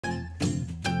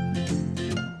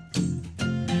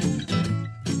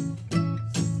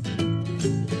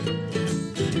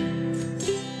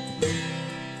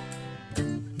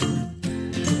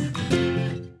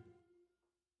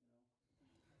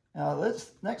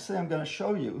this next thing I'm going to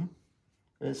show you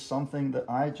is something that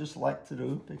I just like to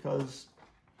do because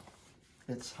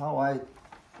it's how I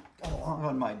go along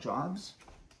on my jobs.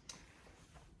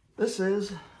 This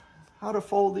is how to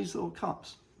fold these little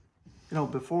cups. You know,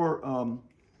 before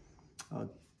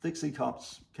Dixie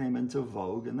cups came into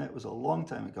vogue, and that was a long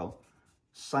time ago,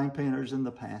 sign painters in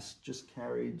the past just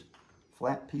carried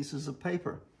flat pieces of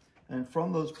paper. And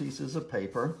from those pieces of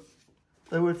paper,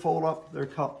 they would fold up their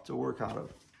cup to work out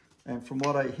of. And from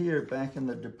what I hear, back in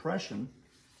the Depression,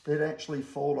 they'd actually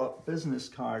fold up business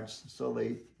cards so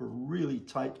they were really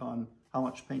tight on how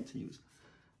much paint to use.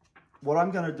 What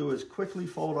I'm going to do is quickly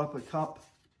fold up a cup,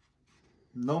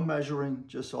 no measuring,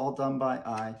 just all done by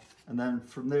eye. And then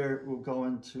from there, we'll go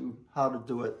into how to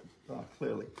do it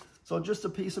clearly. So just a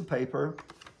piece of paper,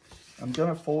 I'm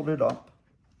going to fold it up.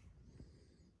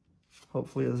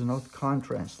 Hopefully there's no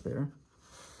contrast there.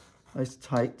 Nice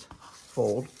tight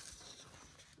fold.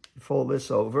 Fold this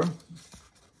over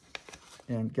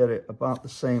and get it about the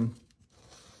same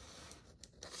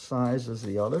size as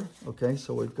the other. Okay,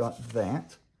 so we've got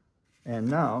that. And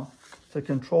now, to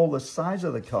control the size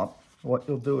of the cup, what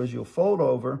you'll do is you'll fold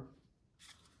over,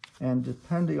 and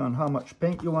depending on how much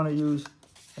paint you want to use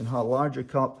and how large a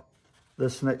cup,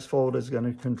 this next fold is going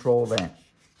to control that.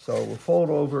 So we'll fold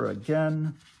over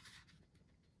again.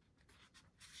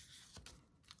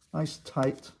 Nice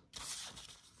tight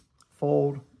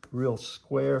fold, real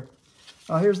square.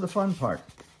 Now here's the fun part.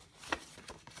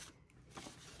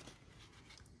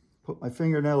 Put my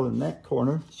fingernail in that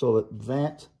corner so that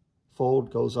that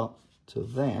fold goes up to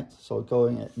that. So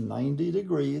going at 90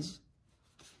 degrees,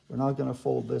 we're now going to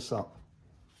fold this up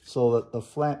so that the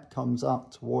flap comes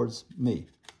out towards me.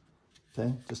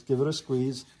 Okay, just give it a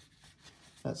squeeze.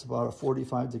 That's about a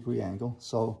 45-degree angle.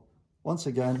 So once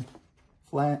again,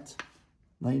 flat,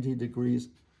 90 degrees,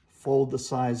 fold the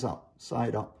side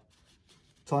up.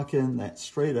 Tuck in that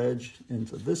straight edge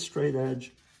into this straight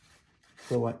edge,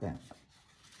 go like that.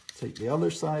 Take the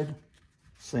other side,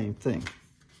 same thing.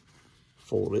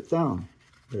 Fold it down.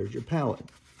 There's your palette.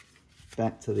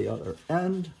 Back to the other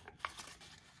end.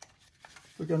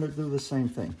 We're going to do the same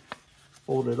thing.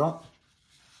 Fold it up,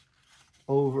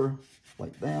 over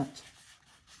like that,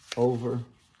 over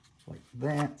like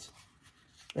that.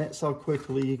 That's how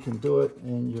quickly you can do it,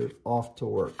 and you're off to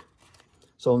work.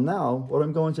 So now what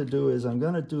I'm going to do is I'm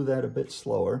going to do that a bit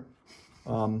slower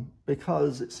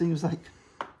because it seems like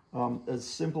as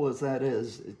simple as that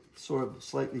is, it's sort of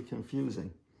slightly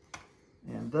confusing.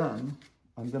 And then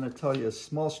I'm going to tell you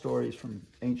small stories from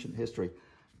ancient history.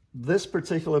 This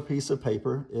particular piece of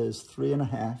paper is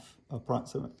 3.5,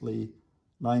 approximately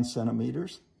 9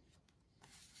 centimeters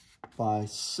by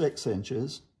 6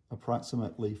 inches,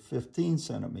 approximately 15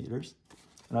 centimeters.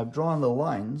 And I've drawn the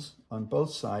lines on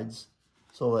both sides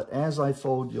so that as I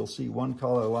fold, you'll see one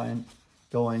color line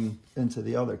going into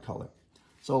the other color.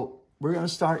 So we're going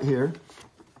to start here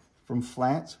from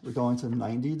flat. We're going to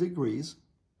 90 degrees.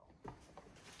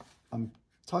 I'm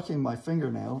tucking my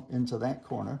fingernail into that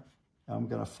corner. And I'm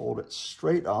going to fold it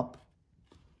straight up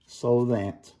so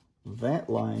that that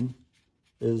line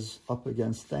is up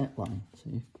against that line.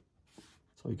 See?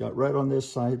 So we got red on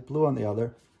this side, blue on the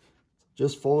other.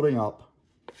 Just folding up,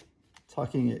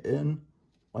 tucking it in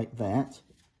like that,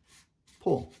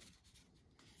 pull.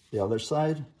 The other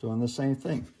side, doing the same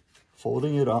thing.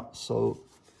 Folding it up so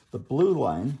the blue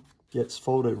line gets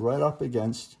folded right up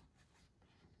against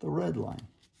the red line.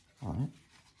 All right,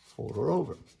 fold her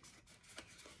over.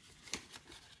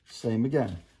 Same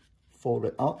again, fold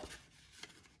it up.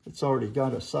 It's already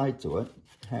got a side to it,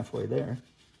 halfway there.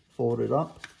 Fold it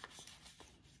up,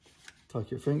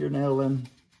 tuck your fingernail in,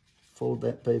 fold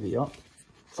that baby up.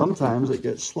 Sometimes it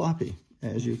gets sloppy,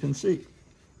 as you can see.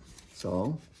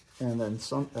 So, and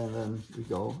then we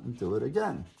go and do it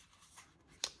again.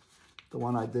 The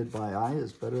one I did by eye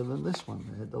is better than this one.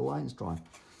 I had the lines drawn.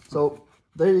 So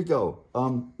there you go.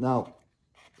 Now,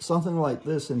 something like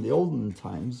this in the olden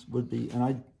times would be, and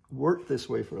I worked this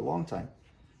way for a long time,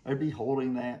 I'd be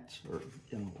holding that, or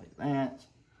like that,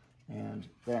 and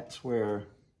that's where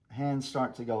hands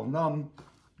start to go numb.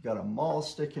 You got a mahl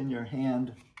stick in your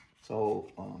hand, so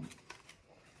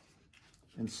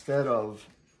instead of,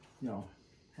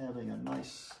 having a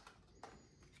nice,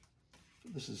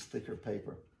 this is thicker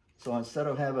paper, so instead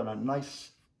of having a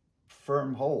nice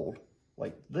firm hold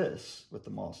like this with the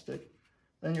mahl stick,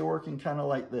 then you're working kind of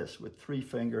like this with 3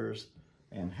 fingers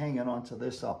and hanging onto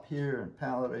this up here and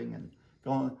paleting and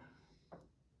going.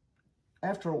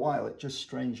 After a while, it just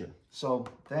strains you. So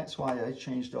that's why I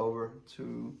changed over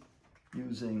to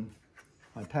using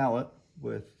my palette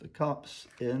with the cups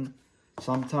in.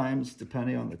 Sometimes,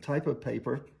 depending on the type of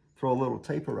paper, throw a little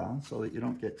tape around so that you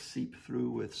don't get seep through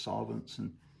with solvents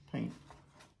and paint.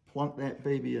 Plunk that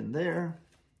baby in there,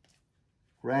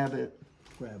 grab it,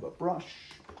 grab a brush,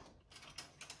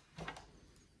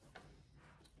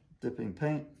 dipping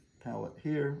paint, palette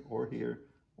here, or here,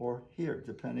 or here,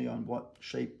 depending on what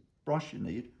shape brush you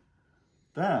need.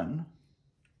 Then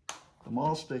the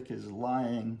mahl stick is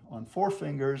lying on 4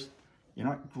 fingers. You're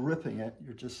not gripping it,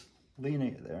 you're just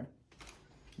leaning it there.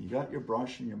 You got your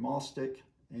brush and your mahl stick,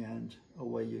 and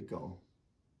away you go.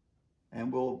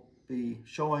 And we'll be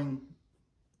showing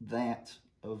that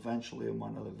eventually in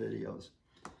one of the videos.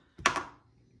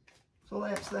 So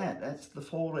that's that. That's the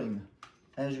folding.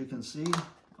 As you can see,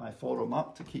 I fold them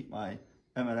up to keep my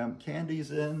M&M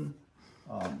candies in,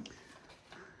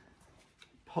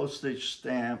 postage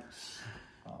stamps,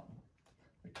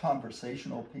 the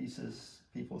conversational pieces.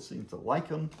 People seem to like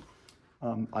them.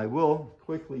 I will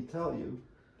quickly tell you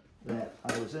that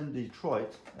I was in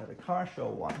Detroit at a car show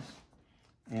once,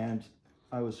 and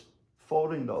I was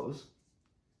folding those,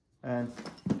 and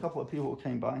a couple of people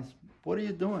came by and said, "What are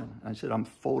you doing?" I said, "I'm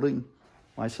folding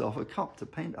myself a cup to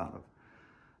paint out of."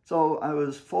 So I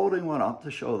was folding one up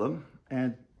to show them,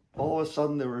 and all of a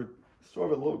sudden there were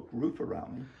sort of a little group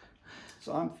around me.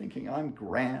 So I'm thinking I'm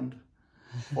grand,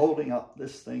 folding up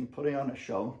this thing, putting on a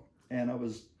show, and I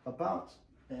was about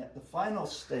at the final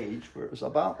stage where it was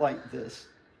about like this.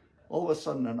 All of a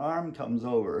sudden an arm comes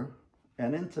over,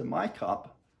 and into my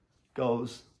cup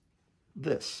goes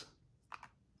this.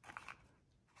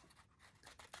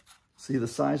 See the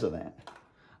size of that?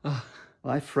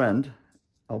 My friend,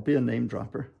 I'll be a name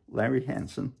dropper, Larry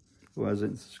Hansen, who I was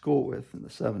in school with in the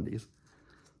 70s,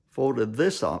 folded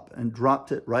this up and dropped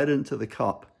it right into the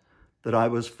cup that I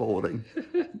was folding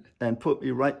and put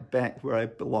me right back where I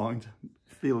belonged,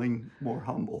 feeling more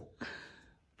humble.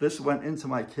 This went into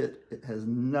my kit. It has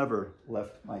never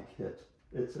left my kit.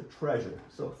 It's a treasure.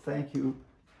 So thank you,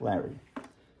 Larry.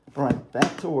 All right,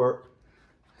 back to work.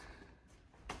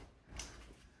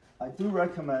 I do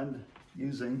recommend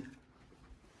using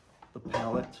the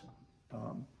palette.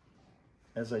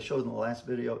 As I showed in the last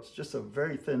video, it's just a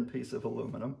very thin piece of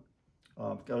aluminum.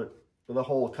 Got it with a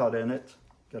hole cut in it.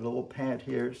 Got a little pad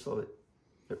here so that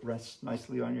it rests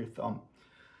nicely on your thumb.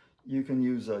 You can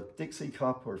use a Dixie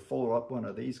cup or fold up one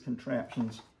of these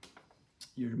contraptions.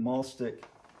 Your mahl stick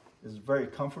is very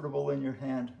comfortable in your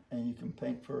hand, and you can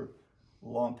paint for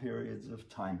long periods of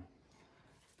time.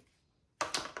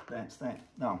 That's that.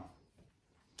 Now,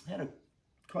 I had a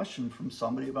question from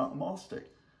somebody about the mahl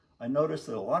stick. I noticed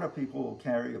that a lot of people will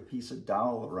carry a piece of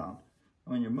dowel around.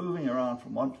 When you're moving around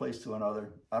from one place to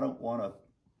another, I don't want a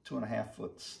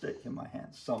 2.5-foot stick in my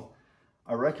hands. So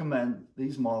I recommend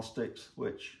these mahl sticks,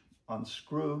 which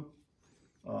unscrew.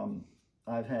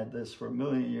 I've had this for a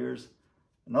million years.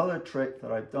 Another trick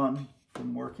that I've done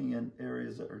from working in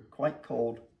areas that are quite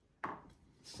cold,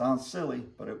 sounds silly,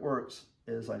 but it works,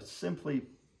 is I simply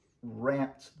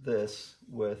wrapped this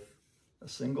with a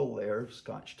single layer of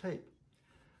Scotch tape,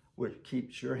 which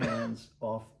keeps your hands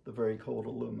off the very cold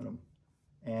aluminum.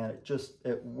 And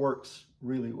it works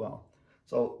really well.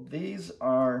 So these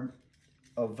are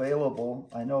available.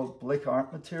 I know Blick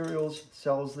Art Materials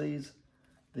sells these.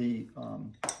 The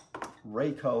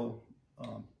Rayco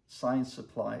Science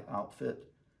Supply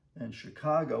outfit in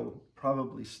Chicago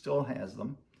probably still has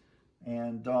them.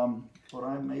 And what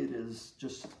I made is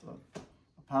just a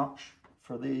pouch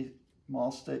for the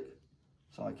mahl stick,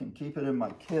 so I can keep it in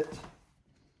my kit.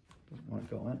 Doesn't want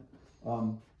to go in.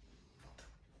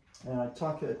 And I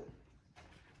tuck it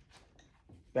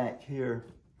back here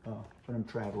when I'm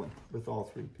traveling with all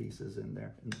 3 pieces in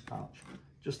there in the pouch,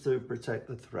 just to protect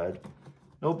the thread.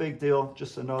 No big deal,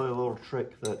 just another little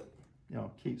trick that, you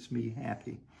know, keeps me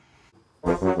happy.